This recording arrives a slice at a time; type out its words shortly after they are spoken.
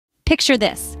Picture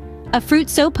this: a fruit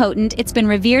so potent it's been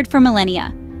revered for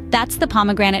millennia. That's the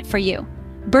pomegranate for you.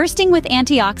 Bursting with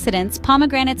antioxidants,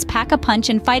 pomegranates pack a punch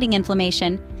in fighting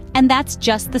inflammation, and that's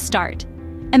just the start.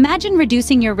 Imagine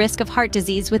reducing your risk of heart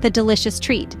disease with a delicious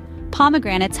treat.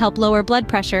 Pomegranates help lower blood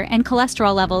pressure and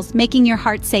cholesterol levels, making your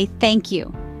heart say thank you.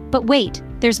 But wait,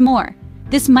 there's more.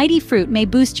 This mighty fruit may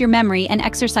boost your memory and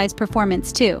exercise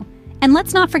performance too. And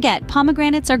let's not forget,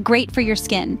 pomegranates are great for your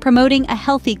skin, promoting a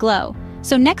healthy glow.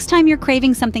 So next time you're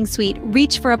craving something sweet,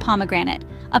 reach for a pomegranate,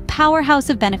 a powerhouse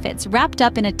of benefits wrapped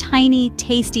up in a tiny,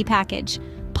 tasty package.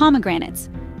 Pomegranates.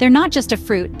 They're not just a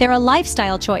fruit, they're a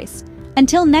lifestyle choice.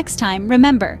 Until next time,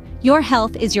 remember, your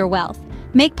health is your wealth.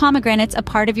 Make pomegranates a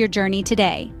part of your journey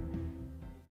today.